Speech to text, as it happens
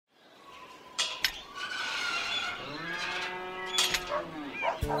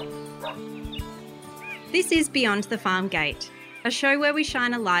This is Beyond the Farm Gate, a show where we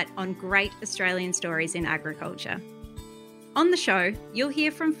shine a light on great Australian stories in agriculture. On the show, you'll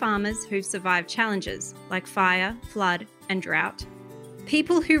hear from farmers who've survived challenges like fire, flood, and drought,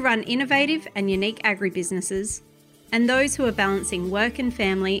 people who run innovative and unique agribusinesses, and those who are balancing work and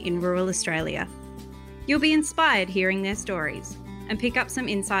family in rural Australia. You'll be inspired hearing their stories and pick up some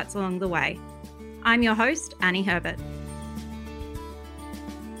insights along the way. I'm your host, Annie Herbert.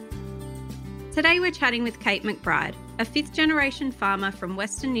 Today we're chatting with Kate McBride, a fifth-generation farmer from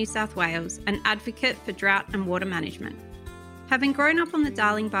Western New South Wales and advocate for drought and water management. Having grown up on the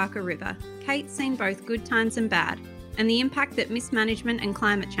Darling Barker River, Kate's seen both good times and bad, and the impact that mismanagement and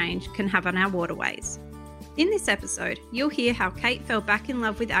climate change can have on our waterways. In this episode, you'll hear how Kate fell back in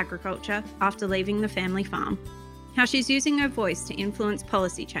love with agriculture after leaving the family farm, how she's using her voice to influence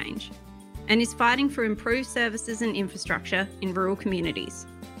policy change, and is fighting for improved services and infrastructure in rural communities.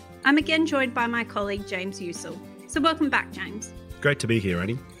 I'm again joined by my colleague James Usel. So welcome back, James. Great to be here,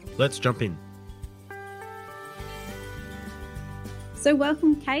 Annie. Let's jump in. So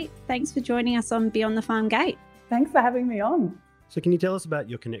welcome, Kate. Thanks for joining us on Beyond the Farm Gate. Thanks for having me on. So can you tell us about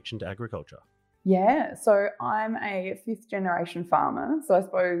your connection to agriculture? Yeah, so I'm a fifth generation farmer. So I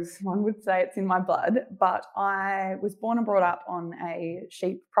suppose one would say it's in my blood, but I was born and brought up on a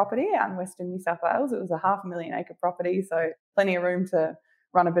sheep property out in Western New South Wales. It was a 500,000 acre property, so plenty of room to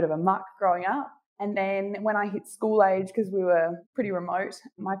run a bit of a muck growing up. And then when I hit school age, because we were pretty remote,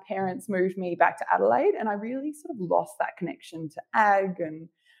 my parents moved me back to Adelaide, and I really sort of lost that connection to ag and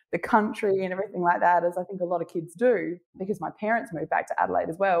the country and everything like that, as I think a lot of kids do, because my parents moved back to Adelaide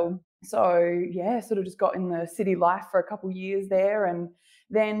as well. So yeah, sort of just got in the city life for a couple of years there, and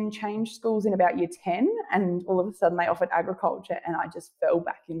then changed schools in about year 10, and all of a sudden they offered agriculture, and I just fell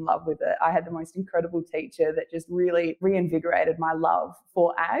back in love with it. I had the most incredible teacher that just really reinvigorated my love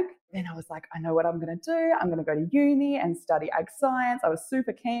for ag. Then I was like, I know what I'm going to do. I'm going to go to uni and study ag science. I was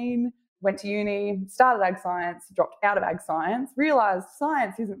super keen. Went to uni, started ag science, dropped out of ag science, realised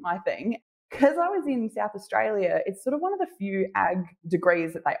science isn't my thing. Because I was in South Australia, it's sort of one of the few ag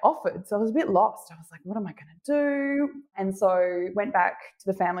degrees that they offered. So I was a bit lost. I was like, what am I going to do? And so went back to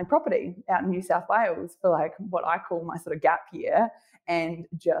the family property out in New South Wales for like what I call my sort of gap year, and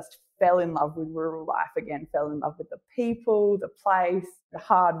just fell in love with rural life again, fell in love with the people, the place, the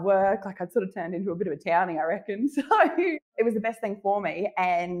hard work. Like I'd sort of turned into a bit of a townie, I reckon. So it was the best thing for me.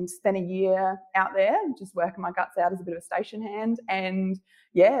 And spent a year out there just working my guts out as a bit of a station hand. And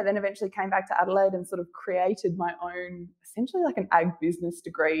yeah, then eventually came back to Adelaide and sort of created my own, essentially like an ag business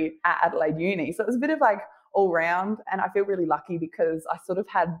degree at Adelaide Uni. So it was a bit of like all round, and I feel really lucky because I sort of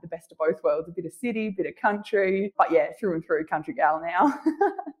had the best of both worlds, a bit of city, a bit of country, but yeah, through and through country gal now.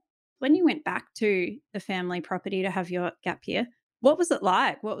 When you went back to the family property to have your gap year, what was it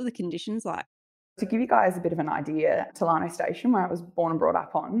like? What were the conditions like? To give you guys a bit of an idea, Talano Station, where I was born and brought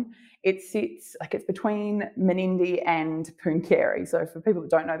up on, it sits like it's between Menindee and Pooncarie. So for people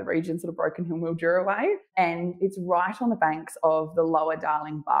that don't know the region, sort of Broken Hill, Mildura way, and it's right on the banks of the lower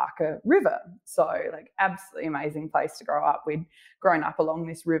Darling Barker River. So like absolutely amazing place to grow up. We'd grown up along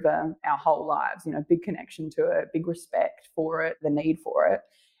this river our whole lives, you know, big connection to it, big respect for it, the need for it.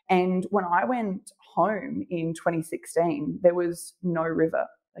 And when I went home in 2016, there was no river.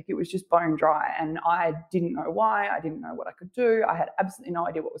 Like it was just bone dry, and I didn't know why. I didn't know what I could do. I had absolutely no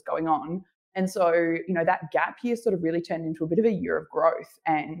idea what was going on. And so, you know, that gap year sort of really turned into a bit of a year of growth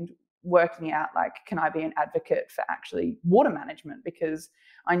and working out like, can I be an advocate for actually water management? Because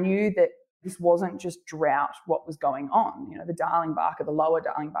I knew that this wasn't just drought what was going on. You know, the Darling Barker, the lower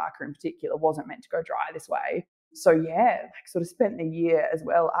Darling Barker in particular, wasn't meant to go dry this way. So yeah, like sort of spent the year as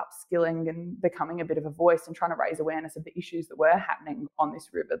well upskilling and becoming a bit of a voice and trying to raise awareness of the issues that were happening on this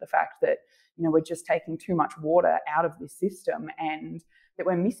river. The fact that, you know, we're just taking too much water out of this system, and that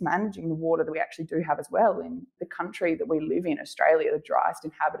we're mismanaging the water that we actually do have as well in the country that we live in, Australia, the driest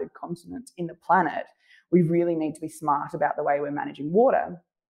inhabited continent in the planet. We really need to be smart about the way we're managing water.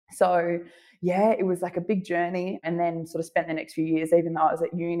 So yeah, it was like a big journey, and then sort of spent the next few years, even though I was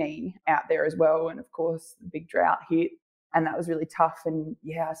at uni, out there as well. And of course, the big drought hit, and that was really tough. And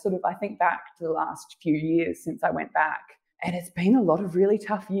yeah, I think back to the last few years since I went back, and it's been a lot of really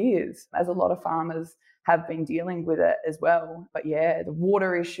tough years, as a lot of farmers have been dealing with it as well. But yeah, the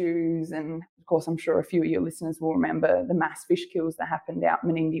water issues, and of course, I'm sure a few of your listeners will remember the mass fish kills that happened out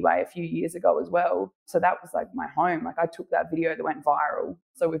Menindee Way a few years ago as well. So that was like my home. Like I took that video that went viral.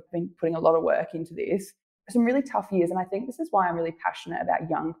 So we've been putting a lot of work into this. Some really tough years. And I think this is why I'm really passionate about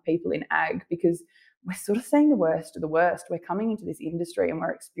young people in ag, because we're sort of seeing the worst of the worst. We're coming into this industry and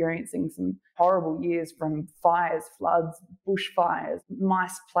we're experiencing some horrible years, from fires, floods, bushfires,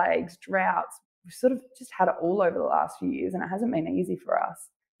 mice plagues, droughts. We've sort of just had it all over the last few years, and it hasn't been easy for us.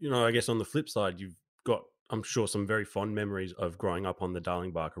 I guess on the flip side, you've got, I'm sure, some very fond memories of growing up on the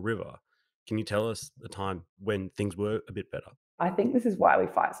Darling Barker River. Can you tell us the time when things were a bit better? I think this is why we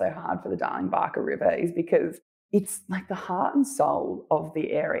fight so hard for the Darling Barker River, is because it's like the heart and soul of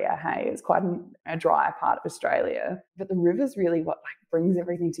the area. Hey, it's quite a dry part of Australia, but the river's really what brings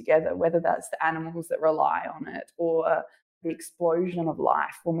everything together, whether that's the animals that rely on it or the explosion of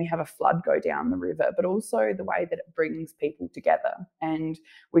life when we have a flood go down the river, but also the way that it brings people together. And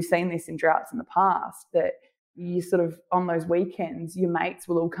we've seen this in droughts in the past, that you sort of, on those weekends, your mates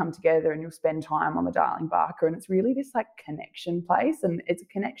will all come together and you'll spend time on the Darling Barker. And it's really this connection place, and it's a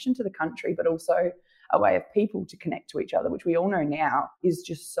connection to the country, but also a way of people to connect to each other, which we all know now is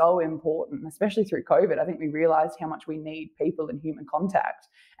just so important, especially through COVID. I think we realised how much we need people and human contact.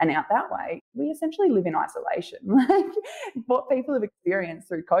 And out that way, we essentially live in isolation. What people have experienced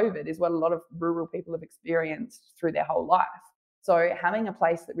through COVID is what a lot of rural people have experienced through their whole life. So having a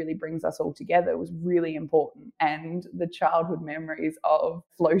place that really brings us all together was really important. And the childhood memories of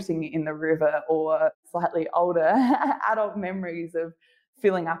floating in the river, or slightly older adult memories of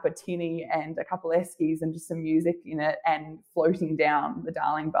filling up a tinny and a couple eskies and just some music in it and floating down the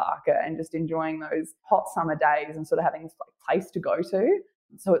Darling Barker and just enjoying those hot summer days and sort of having this place to go to.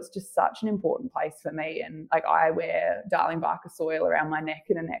 So it's just such an important place for me. And I wear Darling Barker soil around my neck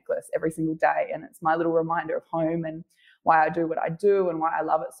in a necklace every single day. And it's my little reminder of home and why I do what I do and why I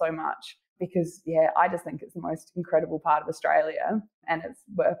love it so much. Because, I just think it's the most incredible part of Australia and it's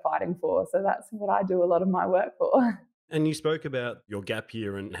worth fighting for. So that's what I do a lot of my work for. And you spoke about your gap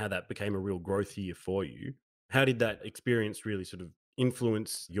year and how that became a real growth year for you. How did that experience really sort of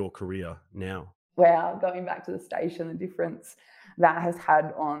influence your career now? Wow, going back to the station, the difference that has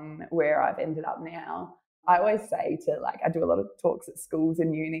had on where I've ended up now. I always say I do a lot of talks at schools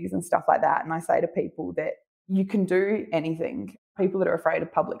and unis and stuff like that. And I say to people that you can do anything. People that are afraid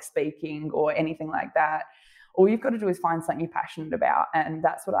of public speaking or anything like that, all you've got to do is find something you're passionate about. And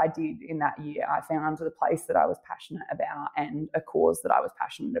that's what I did in that year. I found the place that I was passionate about and a cause that I was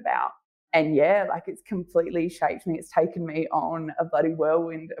passionate about. And it's completely shaped me. It's taken me on a bloody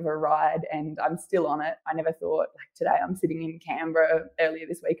whirlwind of a ride and I'm still on it. I never thought, today I'm sitting in Canberra. Earlier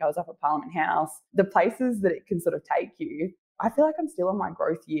this week I was up at Parliament House. The places that it can sort of take you, I feel like I'm still on my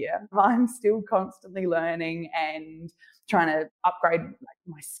growth year. I'm still constantly learning and trying to upgrade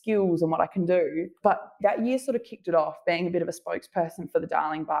my skills and what I can do. But that year sort of kicked it off, being a bit of a spokesperson for the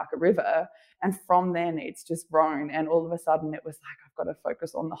Darling Barker River. And from then it's just grown. And all of a sudden it was I've got to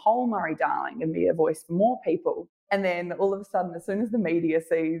focus on the whole Murray-Darling and be a voice for more people. And then all of a sudden, as soon as the media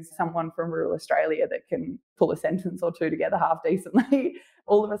sees someone from rural Australia that can pull a sentence or two together half decently,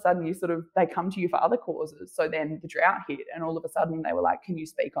 all of a sudden they come to you for other causes. So then the drought hit and all of a sudden they were like, can you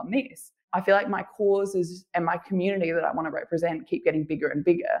speak on this? I feel like my causes and my community that I want to represent keep getting bigger and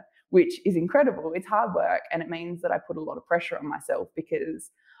bigger, which is incredible. It's hard work and it means that I put a lot of pressure on myself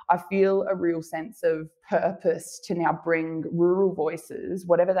because I feel a real sense of purpose to now bring rural voices,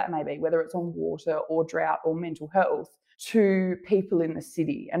 whatever that may be, whether it's on water or drought or mental health, to people in the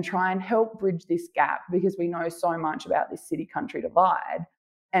city and try and help bridge this gap, because we know so much about this city-country divide.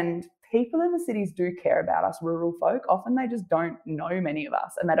 And people in the cities do care about us rural folk. Often they just don't know many of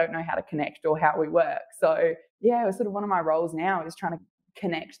us and they don't know how to connect or how we work. So it's sort of one of my roles now is trying to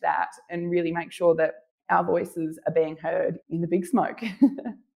connect that and really make sure that our voices are being heard in the big smoke.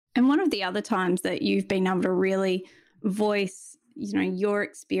 And one of the other times that you've been able to really voice, your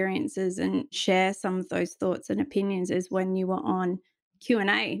experiences and share some of those thoughts and opinions is when you were on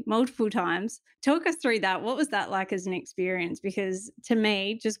Q&A multiple times. Talk us through that. What was that like as an experience? Because to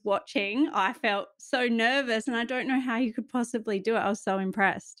me, just watching, I felt so nervous and I don't know how you could possibly do it. I was so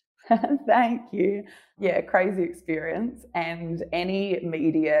impressed. Thank you. Crazy experience. And any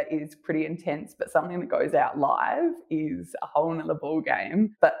media is pretty intense, but something that goes out live is a whole nother ball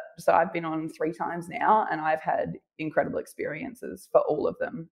game. But so I've been on 3 times now and I've had incredible experiences for all of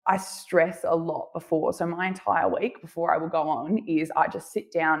them. I stress a lot before. So my entire week before I will go on is I just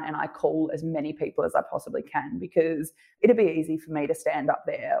sit down and I call as many people as I possibly can, because it'd be easy for me to stand up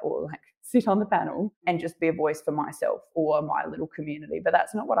there or sit on the panel and just be a voice for myself or my little community. But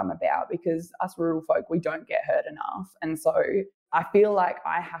that's not what I'm about, because us rural folk, we don't get heard enough. And so I feel like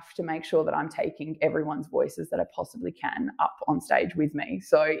I have to make sure that I'm taking everyone's voices that I possibly can up on stage with me.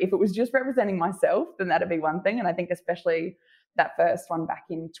 So if it was just representing myself, then that'd be one thing. And I think especially that first one back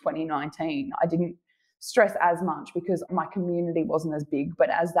in 2019, I didn't stress as much because my community wasn't as big. But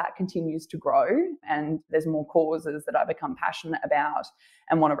as that continues to grow and there's more causes that I become passionate about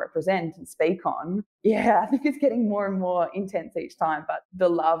and want to represent and speak on, I think it's getting more and more intense each time. But the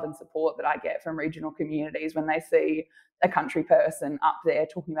love and support that I get from regional communities when they see a country person up there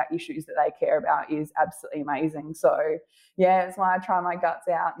talking about issues that they care about is absolutely amazing. So that's why I try my guts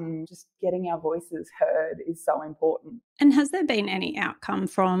out, and just getting our voices heard is so important. And has there been any outcome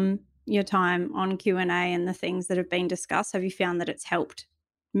from your time on Q&A and the things that have been discussed? Have you found that it's helped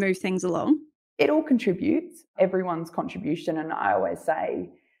move things along? It all contributes, everyone's contribution. And I always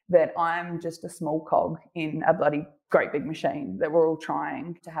say that I'm just a small cog in a bloody great big machine, that we're all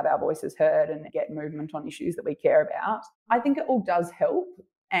trying to have our voices heard and get movement on issues that we care about. I think it all does help.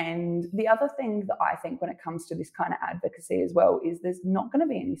 And the other thing that I think when it comes to this kind of advocacy as well is there's not going to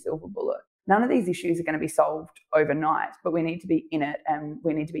be any silver bullet. None of these issues are going to be solved overnight, but we need to be in it and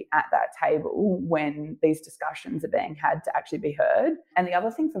we need to be at that table when these discussions are being had to actually be heard. And the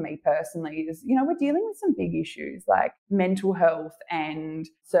other thing for me personally is, we're dealing with some big issues like mental health and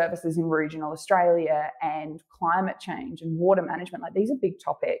services in regional Australia and climate change and water management. Like, these are big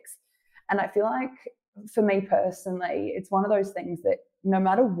topics. And I feel like for me personally, it's one of those things that no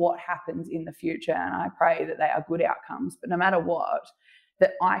matter what happens in the future, and I pray that they are good outcomes, but no matter what,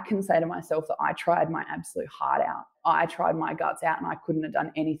 that I can say to myself that I tried my absolute heart out. I tried my guts out, and I couldn't have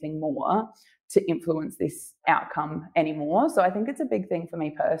done anything more to influence this outcome anymore. So I think it's a big thing for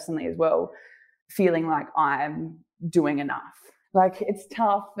me personally as well, feeling like I'm doing enough. Like, it's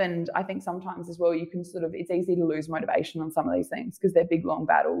tough, and I think sometimes as well you can it's easy to lose motivation on some of these things because they're big, long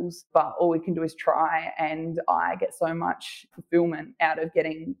battles, but all we can do is try. And I get so much fulfillment out of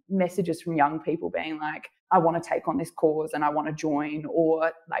getting messages from young people being like, I want to take on this cause and I want to join,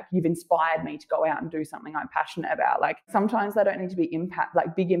 or like, you've inspired me to go out and do something I'm passionate about. Like, sometimes they don't need to be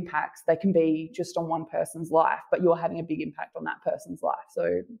big impacts. They can be just on one person's life, but you're having a big impact on that person's life.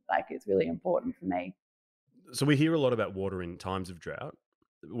 So it's really important for me. So we hear a lot about water in times of drought.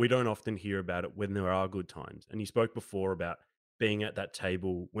 We don't often hear about it when there are good times. And you spoke before about being at that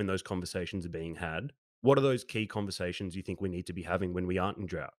table when those conversations are being had. What are those key conversations you think we need to be having when we aren't in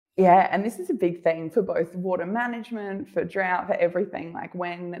drought? Yeah, and this is a big thing for both water management, for drought, for everything. Like,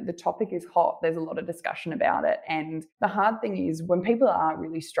 when the topic is hot, there's a lot of discussion about it. And the hard thing is when people are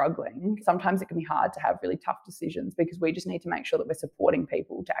really struggling, sometimes it can be hard to have really tough decisions because we just need to make sure that we're supporting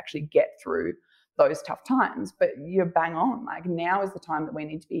people to actually get through those tough times. But you're bang on. Like, now is the time that we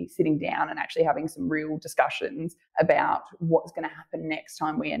need to be sitting down and actually having some real discussions about what's going to happen next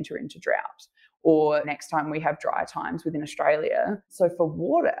time we enter into drought, or next time we have dry times within Australia. So for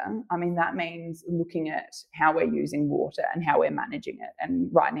water, that means looking at how we're using water and how we're managing it. And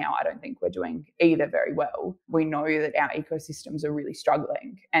right now, I don't think we're doing either very well. We know that our ecosystems are really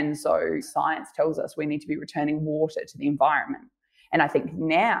struggling. And so science tells us we need to be returning water to the environment. And I think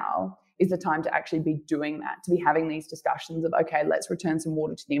now is the time to actually be doing that, to be having these discussions of, okay, let's return some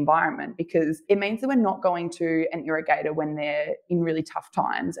water to the environment, because it means that we're not going to an irrigator when they're in really tough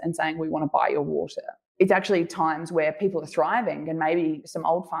times and saying, we want to buy your water. It's actually times where people are thriving and maybe some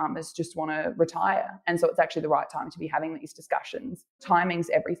old farmers just want to retire. And so it's actually the right time to be having these discussions. Timing's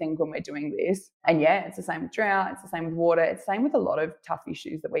everything when we're doing this. And it's the same with drought. It's the same with water. It's the same with a lot of tough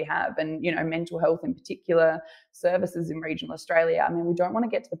issues that we have. And, mental health in particular, services in regional Australia. We don't want to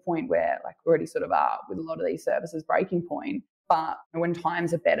get to the point where, like, we already sort of are with a lot of these services breaking point. But when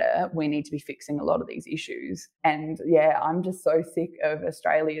times are better, we need to be fixing a lot of these issues. And I'm just so sick of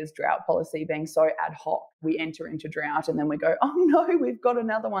Australia's drought policy being so ad hoc. We enter into drought and then we go, oh no, we've got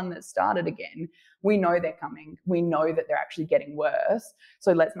another one that started again. We know they're coming. We know that they're actually getting worse.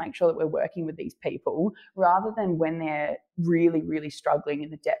 So let's make sure that we're working with these people rather than when they're really, really struggling in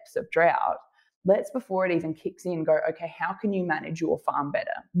the depths of drought. Let's, before it even kicks in, go, okay, how can you manage your farm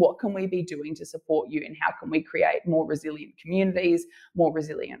better? What can we be doing to support you? And how can we create more resilient communities, more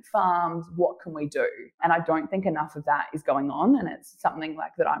resilient farms? What can we do? And I don't think enough of that is going on. And it's something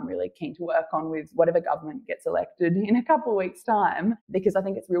like that I'm really keen to work on with whatever government gets elected in a couple of weeks' time, because I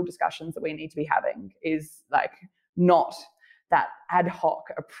think it's real discussions that we need to be having, is like not that ad hoc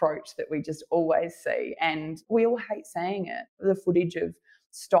approach that we just always see. And we all hate saying it. The footage of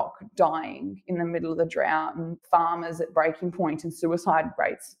stock dying in the middle of the drought and farmers at breaking point and suicide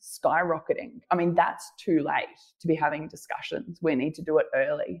rates skyrocketing. That's too late to be having discussions. We need to do it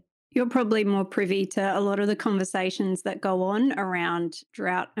early. You're probably more privy to a lot of the conversations that go on around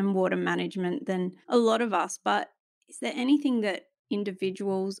drought and water management than a lot of us. But is there anything that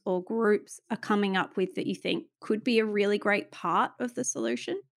individuals or groups are coming up with that you think could be a really great part of the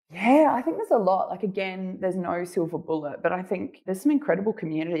solution? Yeah, I think there's a lot. Like, again, there's no silver bullet, but I think there's some incredible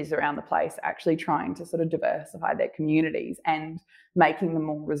communities around the place actually trying to sort of diversify their communities and making them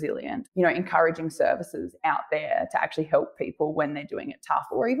more resilient, encouraging services out there to actually help people when they're doing it tough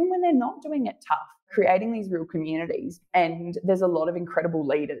or even when they're not doing it tough, creating these real communities. And there's a lot of incredible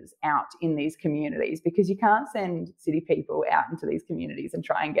leaders out in these communities because you can't send city people out into these communities and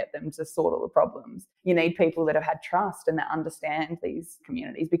try and get them to sort all the problems. You need people that have had trust and that understand these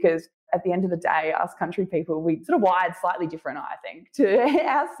communities because at the end of the day, us country people, we sort of wired slightly different, I think, to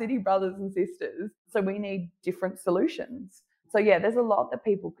our city brothers and sisters. So we need different solutions. So yeah, there's a lot that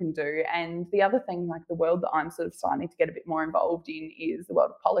people can do. And the other thing, like the world that I'm sort of starting to get a bit more involved in is the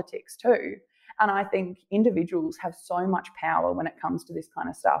world of politics too. And I think individuals have so much power when it comes to this kind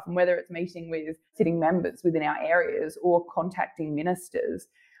of stuff. And whether it's meeting with sitting members within our areas or contacting ministers,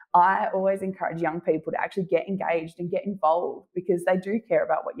 I always encourage young people to actually get engaged and get involved because they do care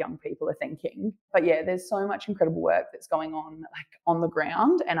about what young people are thinking. But yeah, there's so much incredible work that's going on like on the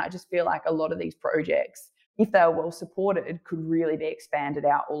ground. And I just feel like a lot of these projects, if they were well supported, could really be expanded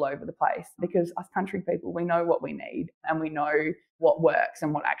out all over the place because us country people, we know what we need and we know what works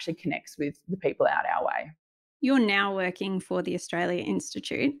and what actually connects with the people out our way. You're now working for the Australia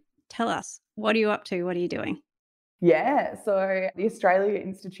Institute. Tell us, what are you up to? What are you doing? Yeah, so the Australia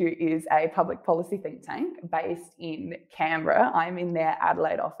Institute is a public policy think tank based in Canberra. I'm in their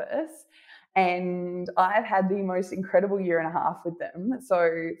Adelaide office and I've had the most incredible year and a half with them. So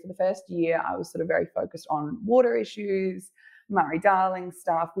for the first year, I was sort of very focused on water issues, Murray-Darling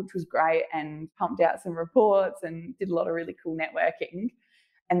stuff, which was great, and pumped out some reports and did a lot of really cool networking.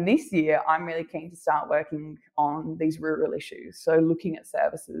 And this year, I'm really keen to start working on these rural issues. So looking at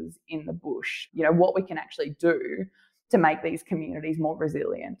services in the bush, what we can actually do to make these communities more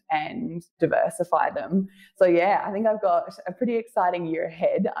resilient and diversify them. So yeah, I think I've got a pretty exciting year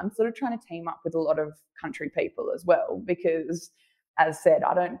ahead. I'm sort of trying to team up with a lot of country people as well, because as said,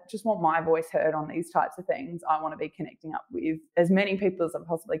 I don't just want my voice heard on these types of things. I want to be connecting up with as many people as I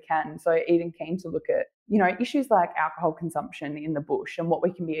possibly can. So even keen to look at, issues like alcohol consumption in the bush and what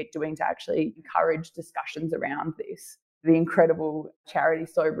we can be doing to actually encourage discussions around this. The incredible charity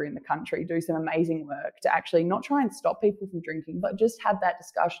Sober in the Country do some amazing work to actually not try and stop people from drinking, but just have that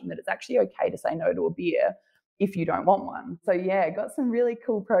discussion that it's actually okay to say no to a beer if you don't want one. So yeah, got some really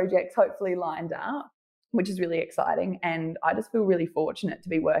cool projects hopefully lined up, which is really exciting. And I just feel really fortunate to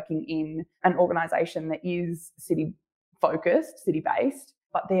be working in an organisation that is city-focused, city-based,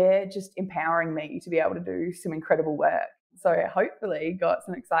 but they're just empowering me to be able to do some incredible work. So hopefully got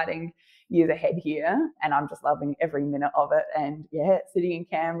some exciting years ahead here, and I'm just loving every minute of it. And yeah, sitting in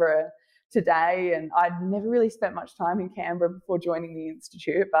Canberra today, and I'd never really spent much time in Canberra before joining the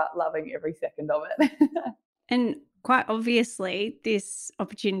Institute, but loving every second of it. And quite obviously, this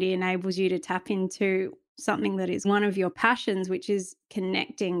opportunity enables you to tap into something that is one of your passions, which is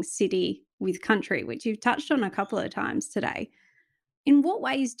connecting city with country, which you've touched on a couple of times today. In what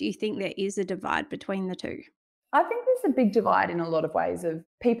ways do you think there is a divide between the two? I think there's a big divide in a lot of ways of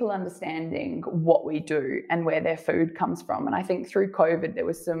people understanding what we do and where their food comes from. And I think through COVID, there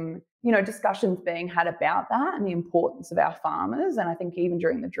was some, discussions being had about that and the importance of our farmers. And I think even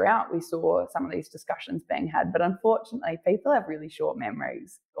during the drought, we saw some of these discussions being had. But unfortunately, people have really short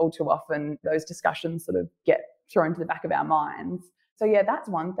memories. All too often, those discussions sort of get thrown to the back of our minds. So yeah, that's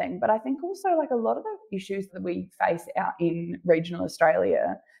one thing. But I think also like a lot of the issues that we face out in regional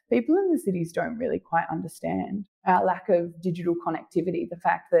Australia, people in the cities don't really quite understand. Our lack of digital connectivity, the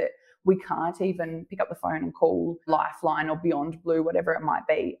fact that we can't even pick up the phone and call Lifeline or Beyond Blue, whatever it might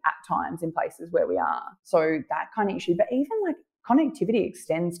be, at times in places where we are. So that kind of issue. But even like connectivity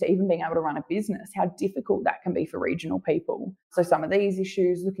extends to even being able to run a business, how difficult that can be for regional people. So some of these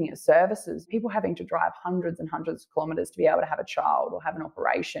issues, looking at services, people having to drive hundreds and hundreds of kilometres to be able to have a child or have an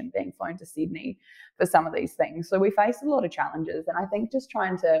operation, being flown to Sydney for some of these things. So we face a lot of challenges. And I think just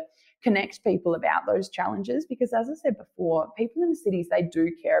trying to connect people about those challenges, because as I said before, people in the cities, they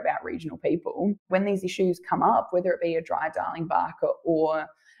do care about regional people. When these issues come up, whether it be a dry Darling-Barker or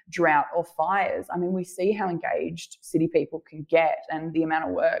drought or fires, I mean, we see how engaged city people can get and the amount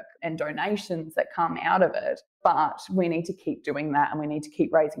of work and donations that come out of it. But we need to keep doing that and we need to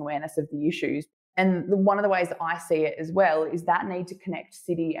keep raising awareness of the issues. And one of the ways that I see it as well is that need to connect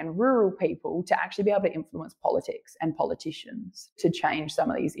city and rural people to actually be able to influence politics and politicians to change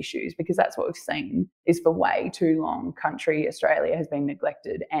some of these issues, because that's what we've seen is for way too long, country Australia has been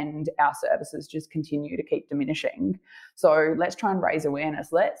neglected and our services just continue to keep diminishing. So let's try and raise awareness.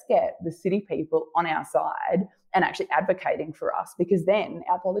 Let's get the city people on our side and actually advocating for us, because then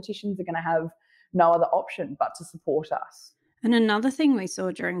our politicians are going to have no other option but to support us. And another thing we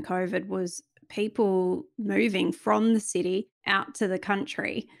saw during COVID was people moving from the city out to the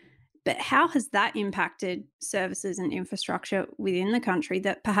country. But how has that impacted services and infrastructure within the country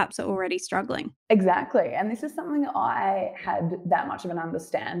that perhaps are already struggling? Exactly. And this is something I had that much of an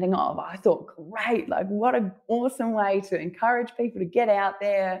understanding of. I thought, great, like what an awesome way to encourage people to get out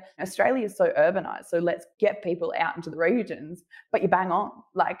there. Australia is so urbanized, so let's get people out into the regions. But you bang on.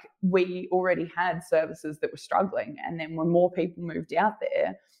 Like we already had services that were struggling. And then when more people moved out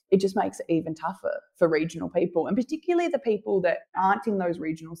there, it just makes it even tougher for regional people, and particularly the people that aren't in those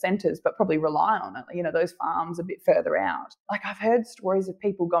regional centres but probably rely on it, those farms a bit further out. Like I've heard stories of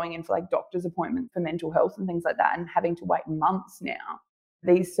people going in for like doctor's appointments for mental health and things like that and having to wait months now.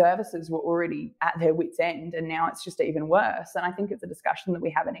 These services were already at their wits' end, and now it's just even worse. And I think it's a discussion that we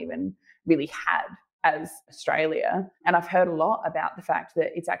haven't even really had as Australia. And I've heard a lot about the fact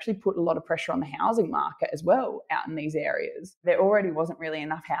that it's actually put a lot of pressure on the housing market as well out in these areas. There already wasn't really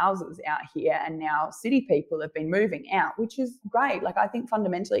enough houses out here, and now city people have been moving out, which is great. Like I think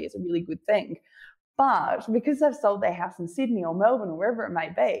fundamentally it's a really good thing. But because they've sold their house in Sydney or Melbourne or wherever it may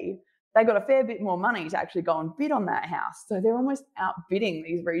be, they got a fair bit more money to actually go and bid on that house. So they're almost outbidding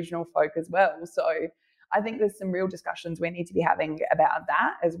these regional folk as well. So I think there's some real discussions we need to be having about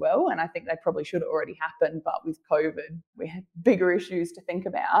that as well. And I think they probably should have already happened, but with COVID, we had bigger issues to think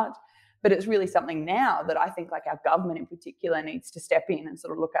about. But it's really something now that I think like our government in particular needs to step in and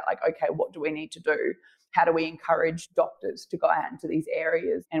sort of look at like, okay, what do we need to do? How do we encourage doctors to go out into these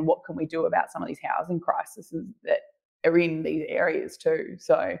areas? And what can we do about some of these housing crises that are in these areas too?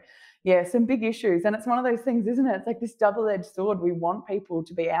 So yeah, some big issues. And it's one of those things, isn't it? It's like this double-edged sword. We want people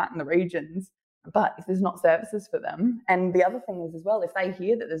to be out in the regions, but if there's not services for them, and the other thing is as well, if they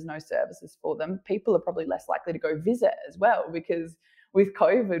hear that there's no services for them, people are probably less likely to go visit as well, because with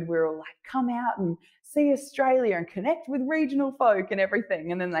COVID, we're all like, come out and see Australia and connect with regional folk and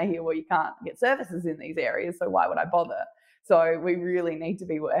everything. And then they hear, well, you can't get services in these areas, so why would I bother? So we really need to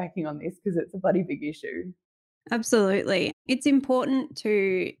be working on this because it's a bloody big issue. Absolutely. It's important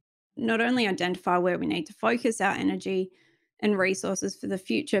to not only identify where we need to focus our energy and resources for the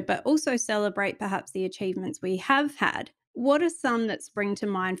future, but also celebrate perhaps the achievements we have had. What are some that spring to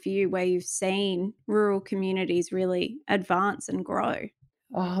mind for you where you've seen rural communities really advance and grow?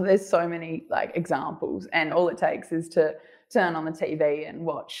 Oh, there's so many like examples, and all it takes is to turn on the TV and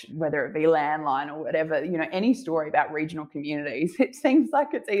watch, whether it be Landline or whatever, any story about regional communities. It seems like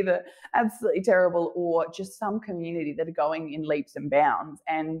it's either absolutely terrible or just some community that are going in leaps and bounds.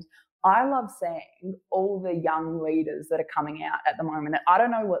 And I love seeing all the young leaders that are coming out at the moment. I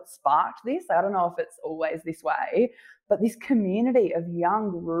don't know what sparked this. I don't know if it's always this way, but this community of young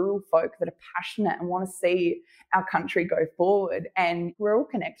rural folk that are passionate and want to see our country go forward. And we're all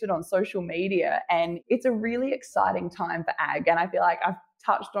connected on social media, and it's a really exciting time for ag. And I feel like I've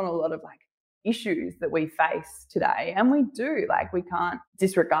touched on a lot of like issues that we face today, and we do, like, we can't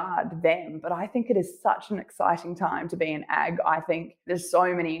disregard them, but I think it is such an exciting time to be in ag. I think there's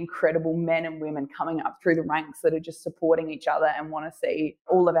so many incredible men and women coming up through the ranks that are just supporting each other and want to see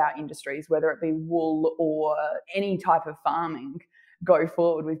all of our industries, whether it be wool or any type of farming, go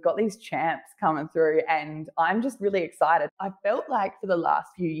forward. We've got these champs coming through, and I'm just really excited. I felt like for the last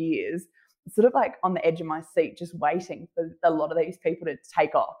few years, sort of like on the edge of my seat, just waiting for a lot of these people to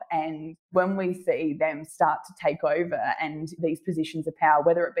take off. And when we see them start to take over and these positions of power,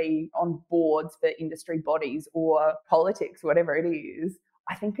 whether it be on boards for industry bodies or politics, whatever it is,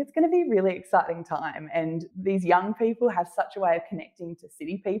 I think it's going to be a really exciting time. And these young people have such a way of connecting to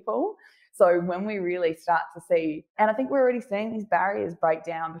city people. So when we really start to see, and I think we're already seeing these barriers break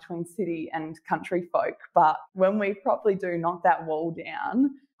down between city and country folk, but when we properly do knock that wall down,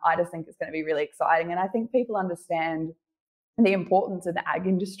 I just think it's going to be really exciting. And I think people understand the importance of the ag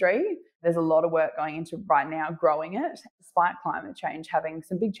industry. There's a lot of work going into right now growing it. Despite climate change having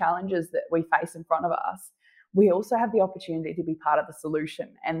some big challenges that we face in front of us, we also have the opportunity to be part of the solution.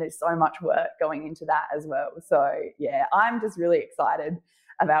 And there's so much work going into that as well. So yeah, I'm just really excited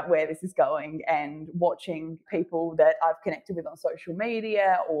about where this is going, and watching people that I've connected with on social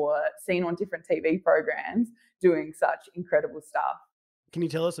media or seen on different TV programs doing such incredible stuff. Can you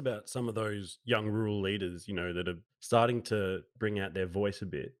tell us about some of those young rural leaders, that are starting to bring out their voice a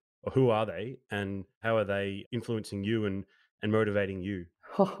bit? Or who are they, and how are they influencing you and motivating you?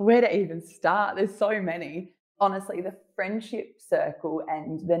 Oh, where to even start? There's so many. Honestly, the friendship circle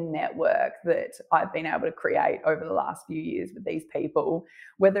and the network that I've been able to create over the last few years with these people,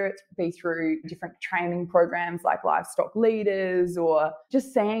 whether it be through different training programs like Livestock Leaders or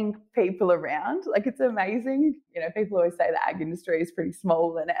just seeing people around, like it's amazing. You know, people always say the ag industry is pretty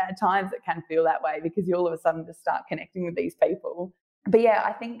small, and at times it can feel that way because you all of a sudden just start connecting with these people. But yeah,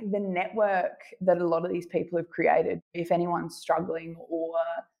 I think the network that a lot of these people have created, if anyone's struggling or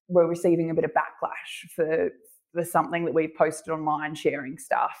we're receiving a bit of backlash for something that we've posted online sharing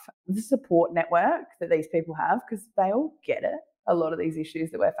stuff, the support network that these people have, because they all get it, a lot of these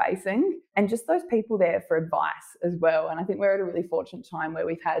issues that we're facing, and just those people there for advice as well. And I think we're at a really fortunate time where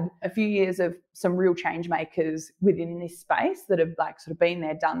we've had a few years of some real change makers within this space that have like sort of been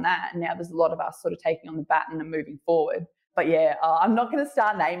there, done that. And now there's a lot of us sort of taking on the baton and moving forward. But yeah, I'm not going to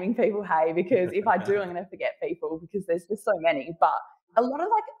start naming people, hey, because if I do, I'm going to forget people because there's just so many. But a lot of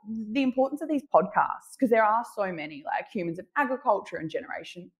like the importance of these podcasts, because there are so many, like Humans of Agriculture and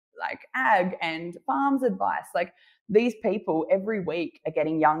Generation like Ag and Farms Advice, like these people every week are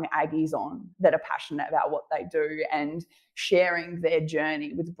getting young Aggies on that are passionate about what they do and sharing their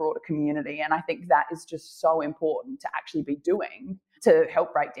journey with the broader community. And I think that is just so important to actually be doing to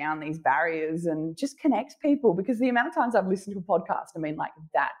help break down these barriers and just connect people, because the amount of times I've listened to a podcast, I mean, like,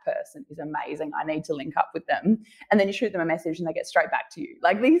 that person is amazing, I need to link up with them. And then you shoot them a message and they get straight back to you.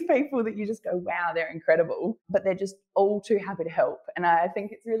 Like these people that you just go, wow, they're incredible, but they're just all too happy to help. And I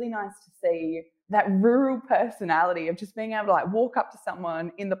think it's really nice to see that rural personality of just being able to like walk up to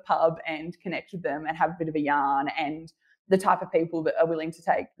someone in the pub and connect with them and have a bit of a yarn, and the type of people that are willing to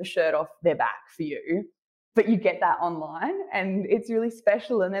take the shirt off their back for you. But you get that online and it's really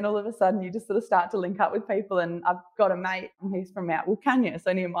special. And then all of a sudden you just sort of start to link up with people. And I've got a mate, and he's from Mount Wilcannia,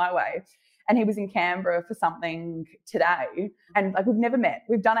 so near my way. And he was in Canberra for something today. And like, we've never met.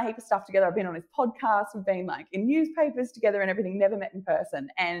 We've done a heap of stuff together. I've been on his podcast. We've been like in newspapers together and everything, never met in person.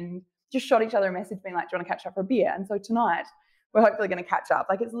 And just shot each other a message being like, do you want to catch up for a beer? And so tonight we're hopefully going to catch up.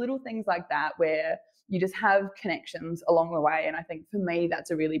 Like, it's little things like that where you just have connections along the way. And I think for me,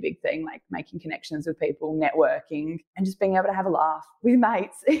 that's a really big thing, like making connections with people, networking, and just being able to have a laugh with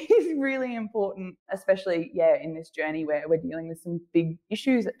mates is really important, especially, yeah, in this journey where we're dealing with some big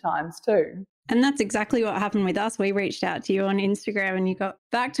issues at times too. And that's exactly what happened with us. We reached out to you on Instagram and you got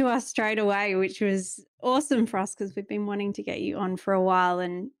back to us straight away, which was awesome for us because we've been wanting to get you on for a while,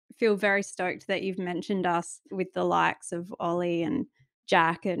 and feel very stoked that you've mentioned us with the likes of Ollie and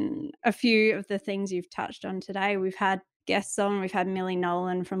Jack and a few of the things you've touched on today. We've had guests on, we've had Millie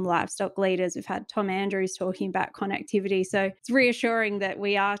Nolan from Livestock Leaders, we've had Tom Andrews talking about connectivity. So it's reassuring that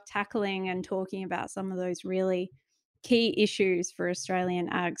we are tackling and talking about some of those really key issues for Australian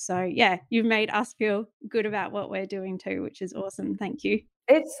ag. So yeah, you've made us feel good about what we're doing too, which is awesome. Thank you.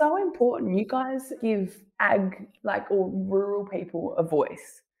 It's so important. You guys give ag, like, or rural people a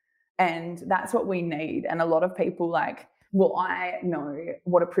voice, and that's what we need. And a lot of people like, well, I know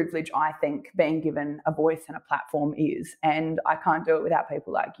what a privilege I think being given a voice and a platform is, and I can't do it without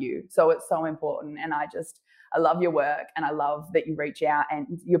people like you. So it's so important. And I love your work, and I love that you reach out and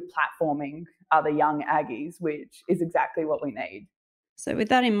you're platforming other young Aggies, which is exactly what we need. So with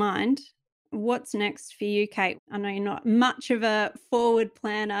that in mind, what's next for you, Kate? I know you're not much of a forward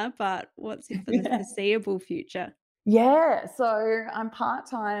planner, but what's it for the foreseeable future? Yeah, so I'm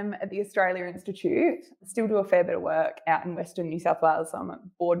part-time at the Australia Institute. Still do a fair bit of work out in Western New South Wales. So I'm a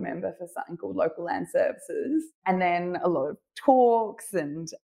board member for something called Local Land Services. And then a lot of talks and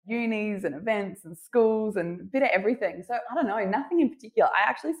unis and events and schools and a bit of everything. So I don't know, nothing in particular. I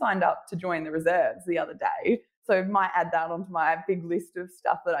actually signed up to join the reserves the other day, so might add that onto my big list of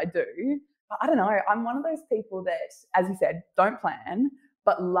stuff that I do. But I don't know, I'm one of those people that, as you said, don't plan,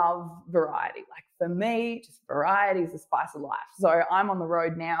 but love variety. Like, for me, just variety is the spice of life. So I'm on the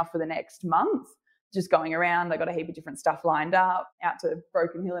road now for the next month, just going around. I got a heap of different stuff lined up, out to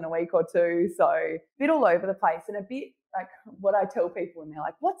Broken Hill in a week or two. So a bit all over the place, and a bit like what I tell people when they're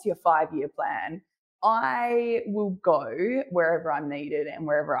like, what's your 5-year plan? I will go wherever I'm needed and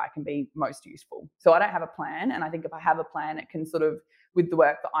wherever I can be most useful. So I don't have a plan. And I think if I have a plan, it can sort of, with the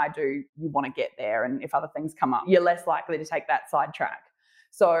work that I do, you want to get there. And if other things come up, you're less likely to take that sidetrack.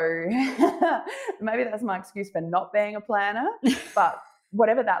 So maybe that's my excuse for not being a planner, but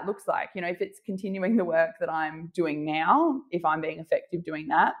whatever that looks like, you know, if it's continuing the work that I'm doing now, if I'm being effective doing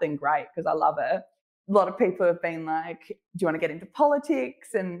that, then great, because I love it. A lot of people have been like, do you want to get into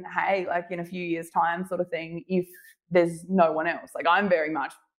politics? And hey, like in a few years' time sort of thing, if there's no one else. Like, I'm very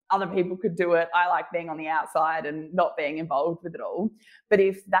much, other people could do it. I like being on the outside and not being involved with it all. But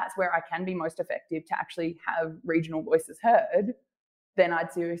if that's where I can be most effective to actually have regional voices heard, then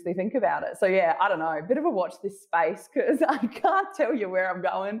I'd seriously think about it. So yeah, I don't know, a bit of a watch this space because I can't tell you where I'm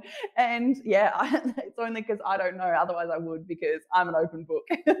going. And yeah, it's only because I don't know. Otherwise I would, because I'm an open book.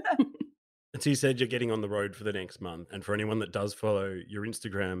 And so you said you're getting on the road for the next month. And for anyone that does follow your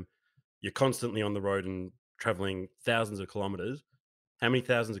Instagram, you're constantly on the road and traveling thousands of kilometers. How many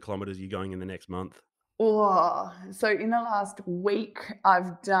thousands of kilometers are you going in the next month? Oh, so in the last week, I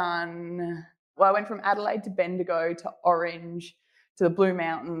went from Adelaide to Bendigo to Orange to the Blue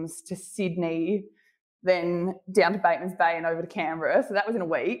Mountains to Sydney, then down to Batemans Bay and over to Canberra. So that was in a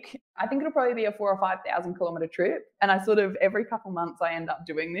week. I think it'll probably be a 4,000 or 5,000 kilometre trip. And I sort of, every couple months I end up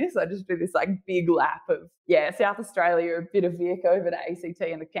doing this. I just do this like big lap of, South Australia, a bit of Vic over to ACT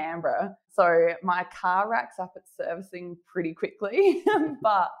and to Canberra. So my car racks up at servicing pretty quickly,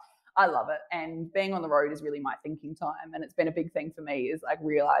 but I love it. And being on the road is really my thinking time. And it's been a big thing for me, is like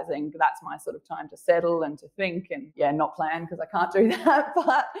realizing that's my sort of time to settle and to think and not plan, because I can't do that,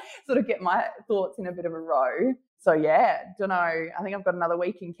 but sort of get my thoughts in a bit of a row. So don't know. I think I've got another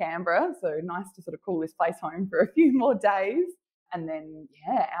week in Canberra. So nice to sort of call this place home for a few more days. And then,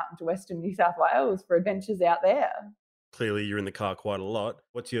 out into Western New South Wales for adventures out there. Clearly you're in the car quite a lot.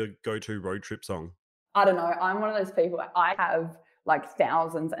 What's your go-to road trip song? I don't know. I'm one of those people, I have like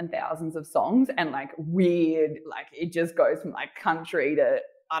thousands and thousands of songs, and like weird, like it just goes from like country to,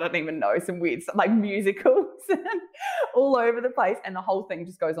 I don't even know, some weird stuff, like musicals all over the place. And the whole thing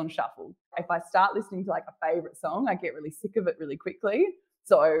just goes on shuffle. If I start listening to like a favorite song, I get really sick of it really quickly.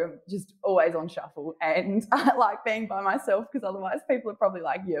 So just always on shuffle. And I like being by myself, because otherwise people are probably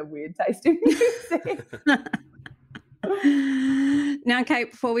like, you're weird taste in music. Now, Kate,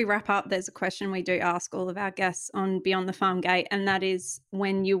 before we wrap up, there's a question we do ask all of our guests on Beyond the Farm Gate, and that is,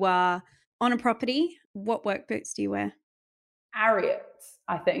 when you are on a property, what work boots do you wear? Ariats,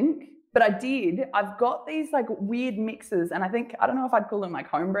 I think. But I've got these like weird mixes, and I don't know if I'd call them like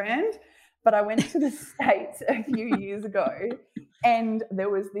home brand, but I went to the States a few years ago, and there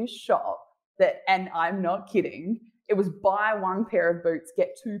was this shop and I'm not kidding, it was buy one pair of boots,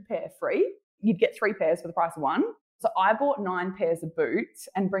 get 2 pair free. You'd get 3 pairs for the price of 1. So I bought 9 pairs of boots,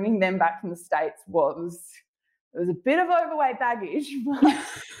 and bringing them back from the States was a bit of overweight baggage. But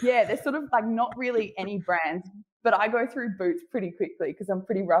they're sort of like not really any brands, but I go through boots pretty quickly because I'm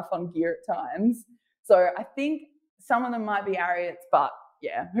pretty rough on gear at times. So I think some of them might be Ariats, but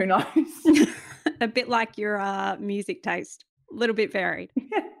who knows? A bit like your music taste, a little bit varied.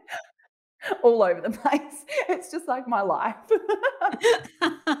 All over the place. It's just like my life.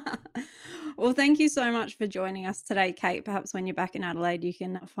 Well, thank you so much for joining us today, Kate. Perhaps when you're back in Adelaide, you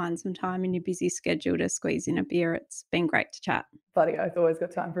can find some time in your busy schedule to squeeze in a beer. It's been great to chat. Bloody, I've always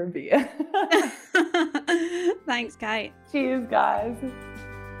got time for a beer. Thanks, Kate. Cheers, guys.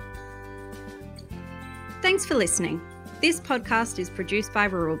 Thanks for listening. This podcast is produced by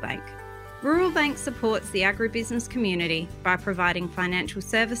Rural Bank. Rural Bank supports the agribusiness community by providing financial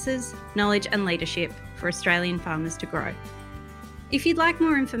services, knowledge and leadership for Australian farmers to grow. If you'd like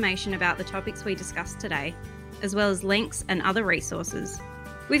more information about the topics we discussed today, as well as links and other resources,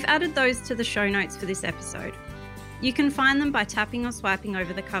 we've added those to the show notes for this episode. You can find them by tapping or swiping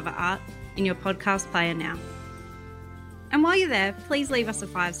over the cover art in your podcast player now. And while you're there, please leave us a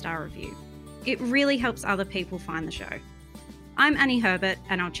 5-star review. It really helps other people find the show. I'm Annie Herbert,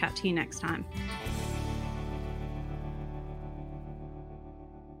 and I'll chat to you next time.